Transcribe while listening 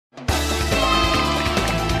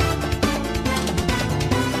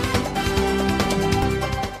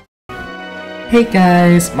Hey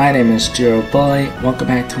guys, my name is JiroBoy. Welcome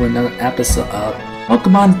back to another episode of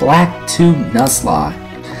Pokemon Black 2 Nuzlock.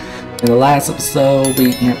 In the last episode,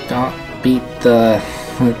 we beat the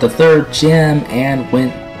third gym and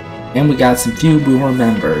we got some few more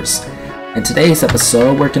members. In today's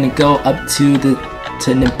episode, we're gonna go up to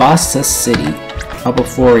Nuzlock City. But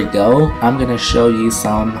before we go, I'm gonna show you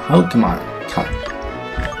some Pokemon.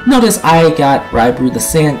 Notice I got Raibu the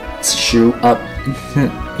Sandshrew up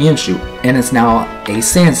and it's now a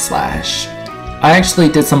Sandslash. I actually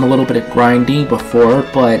did a little bit of grinding before,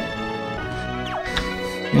 but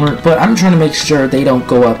I'm trying to make sure they don't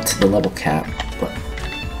go up to the level cap. But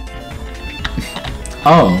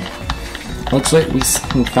oh, looks like we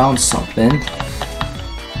found something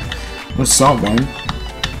or someone.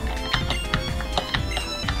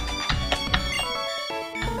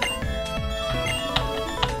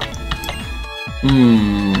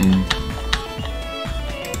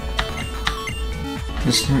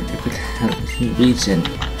 Region.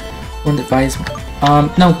 One device.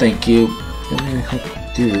 No, thank you.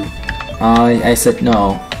 Do. I said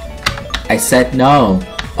no. I said no.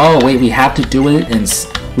 Oh wait, we have to do it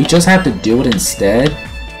we just have to do it instead.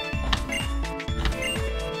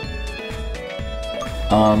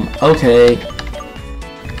 Okay.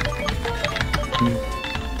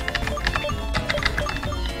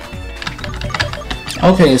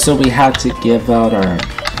 Okay, so we have to give out our...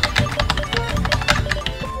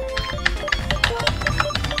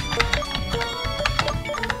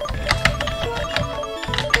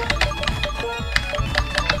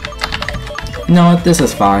 No, this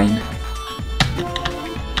is fine.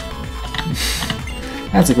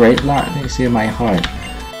 That's a great lot. You see in my heart.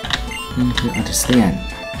 To understand.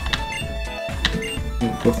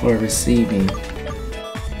 Before receiving.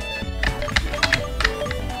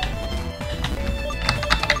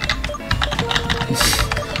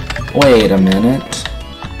 Wait a minute.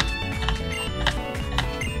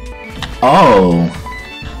 Oh.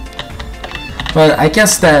 But I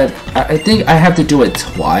guess that I think I have to do it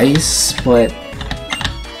twice, but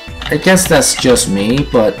I guess that's just me,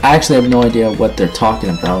 but I actually have no idea what they're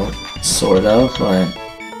talking about, sort of, but...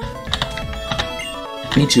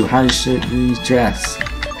 Michu, how should you dress?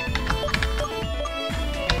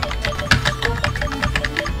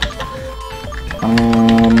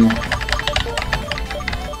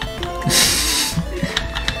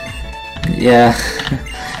 Yeah,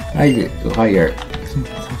 I higher.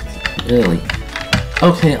 Really?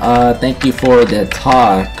 Okay, thank you for the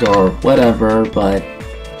talk or whatever, but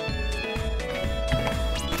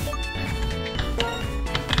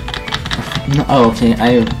oh, okay,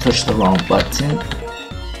 I pushed the wrong button.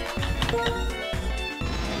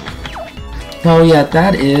 Oh yeah,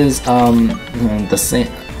 that is the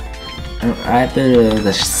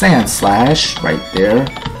Sandslash right there.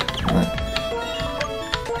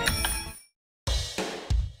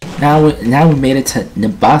 Now we made it to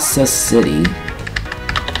Nuzlock City.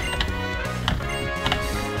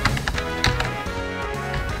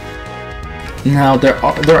 Now there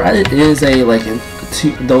is a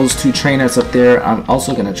those two trainers up there. I'm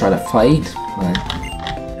also gonna try to fight, but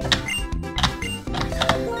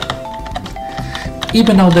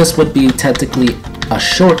even though this would be technically a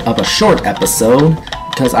short episode,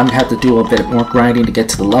 because I'm gonna have to do a bit more grinding to get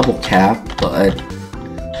to the level cap, but.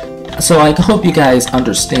 So I hope you guys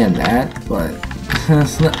understand that, but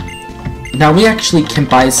now we actually can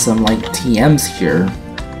buy some TMs here.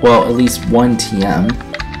 Well, at least one TM.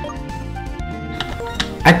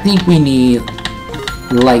 I think we need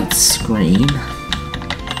light screen.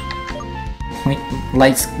 We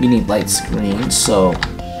need light screen, so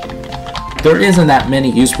there isn't that many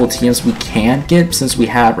useful TMs we can get since we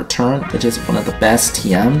have Return, which is one of the best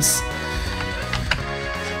TMs.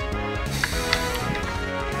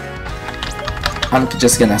 I'm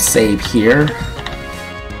just gonna save here.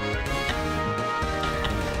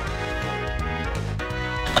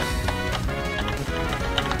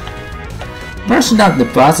 Version out the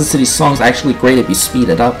Nuzlock City song is actually great if you speed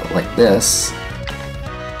it up like this.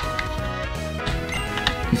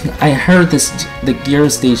 I heard the gear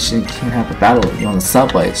station can have a battle with you on the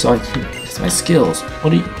subway, so I can use my skills.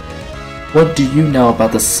 What do you know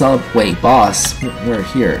about the subway boss? We're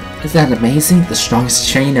here. Isn't that amazing? The strongest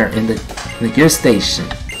trainer in the gear station.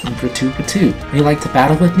 Patu. Would you like to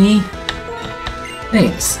battle with me?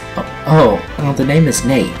 Thanks. Oh, the name is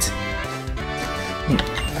Nate.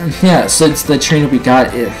 Yeah, so it's the trainer we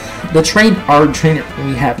got. Our trainer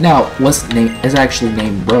we have now is actually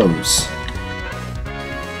named Rose.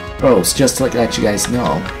 Rose, just to let you guys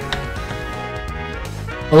know.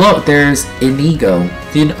 Hello, there's Inigo.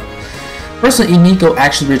 Do you know? Personally, Inigo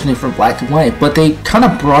actually originated from Black and White, but they kind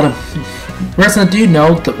of brought him Reza, do you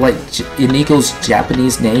know that like Inigo's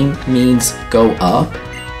Japanese name means go up?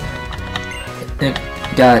 It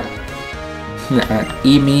got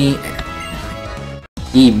Emi,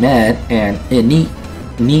 Emed, and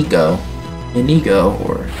Inigo,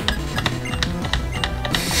 or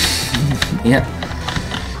yeah.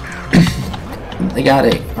 They got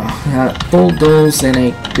a bulldoze and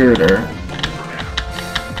a girder.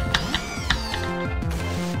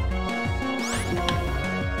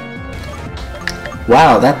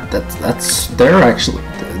 Wow, that's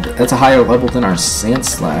a higher level than our Sand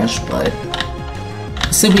Slash, but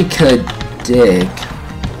let's see if we could dig.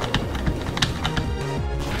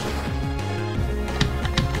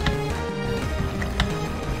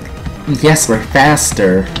 Yes, we're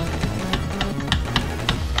faster.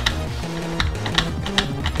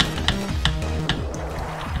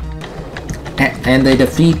 And they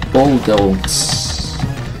defeat Bulldoze.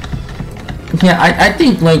 Yeah, I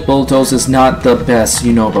think like Bulldoze is not the best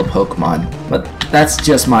Unova Pokemon, but that's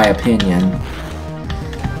just my opinion.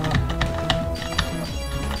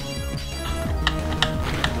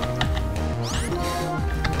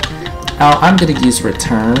 Oh, I'm gonna use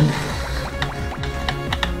Return.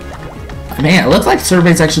 Man, it looks like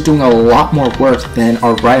Survey's actually doing a lot more work than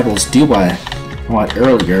our rivals do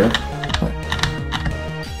earlier.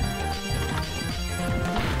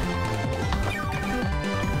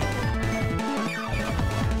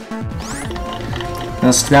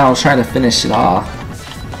 Now I'll try to finish it off.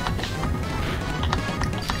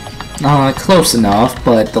 Close enough,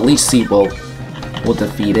 but the Leech Seed will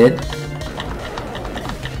defeat it.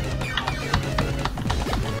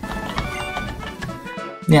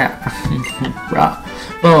 Yeah.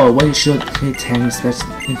 Oh, what you should attend,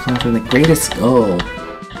 especially for the greatest goal.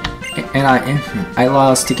 And I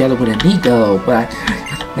lost together with Inigo, but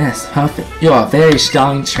yes, you are very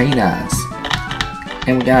strong trainers.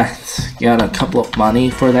 And we got a couple of money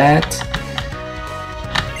for that.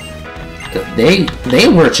 They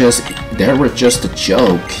were just a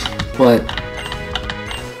joke, but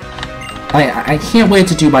I can't wait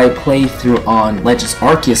to do my playthrough on Legends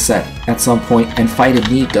Arceus at some point and fight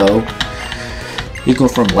Inigo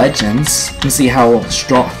from Legends and see how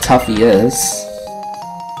tough he is.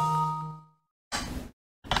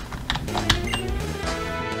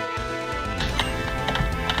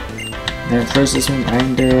 And first this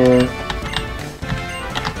reminder.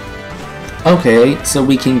 Okay, so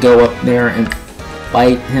we can go up there and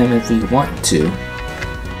fight him if we want to.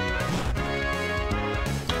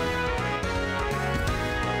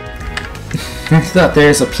 I thought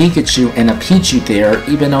there's a Pikachu and a Pichu there,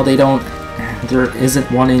 even though there isn't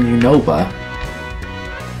one in Unova.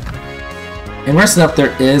 And rest up,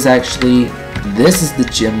 there is actually, this is the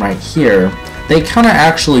gym right here. They kind of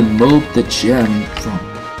actually moved the gym from.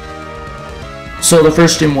 So the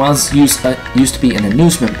first gym used to be an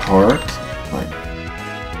amusement park, but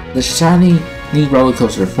the shiny roller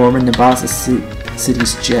coaster former Nabasa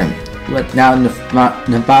City's gym. But now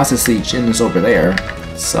Nabasa City gym is over there,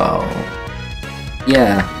 so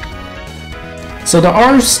yeah. So there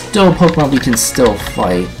are still Pokemon we can still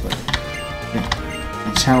fight, but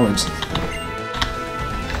yeah, challenge.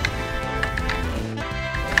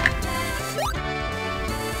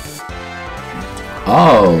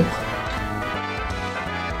 Oh.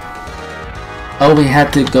 Oh, we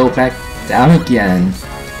had to go back down again.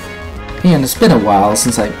 Man, it's been a while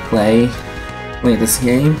since I played this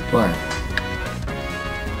game, but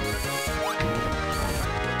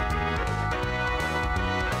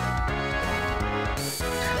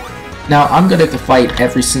now I'm gonna fight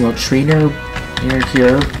every single trainer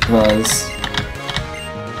here because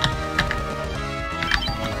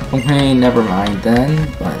okay, never mind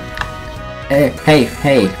then. But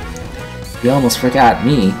hey, you almost forgot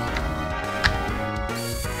me.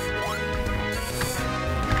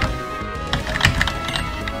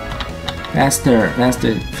 Master,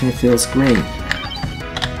 it feels great.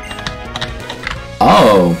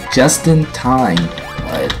 Oh, just in time.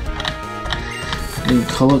 What? New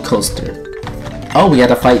roller coaster. Oh, we had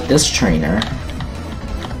to fight this trainer.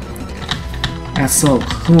 That's so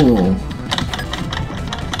cool.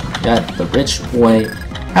 Got the rich boy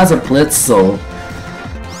has a Blitzel.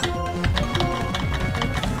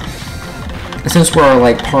 Since we're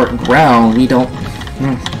like part ground, we don't.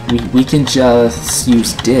 We can just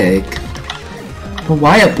use Dig. But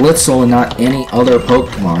why a Blitzel and not any other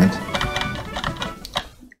Pokemon?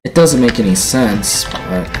 It doesn't make any sense,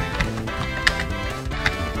 but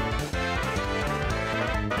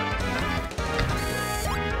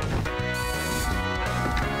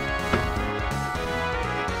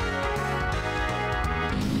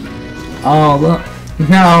oh look,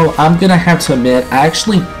 Now, I'm gonna have to admit, I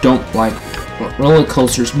actually don't like roller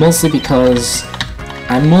coasters, mostly because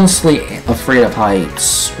I'm mostly afraid of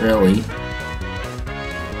heights, really.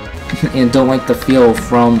 And don't like the feel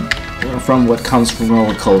from what comes from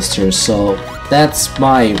roller coasters, so that's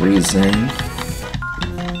my reason.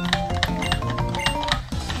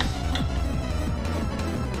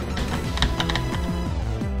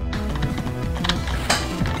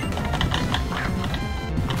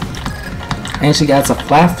 And she got a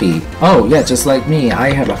flat feet. Oh yeah, just like me,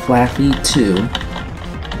 I have a flat feet too.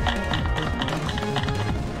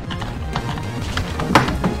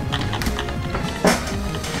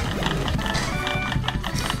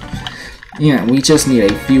 Yeah, we just need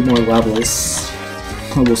a few more levels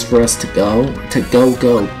for us to go.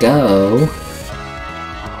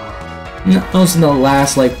 Also in the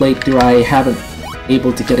last playthrough, I haven't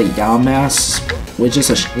able to get a Yamask, which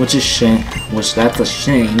is shame. That's a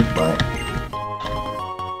shame, but.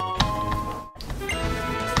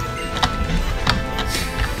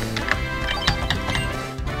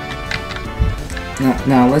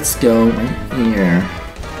 Now let's go right here.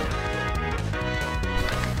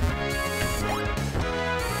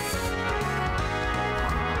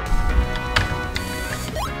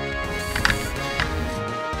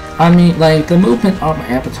 I mean, like, the movement of my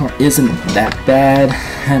avatar isn't that bad,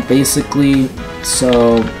 basically,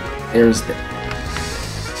 so there's the...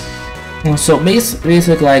 So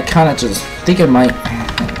basically, I kind of just think it might...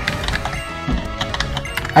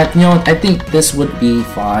 I think this would be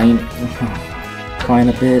fine. Fine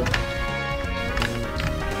a bit.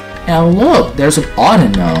 Now look, there's an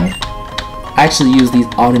Autono. I actually use these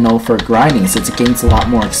Autono for grinding since it gains a lot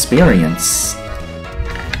more experience.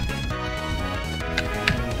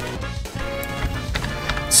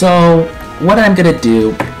 So what I'm gonna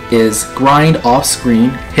do is grind off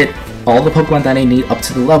screen, hit all the Pokemon that I need up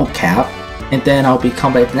to the level cap, and then I'll be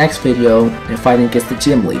coming back to the next video and fighting against the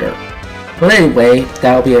gym leader. But anyway,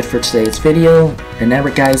 that'll be it for today's video. Remember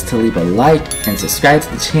guys to leave a like and subscribe to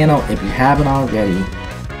the channel if you haven't already.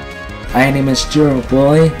 My name is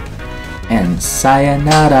JiroBoy, and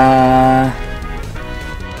sayonara!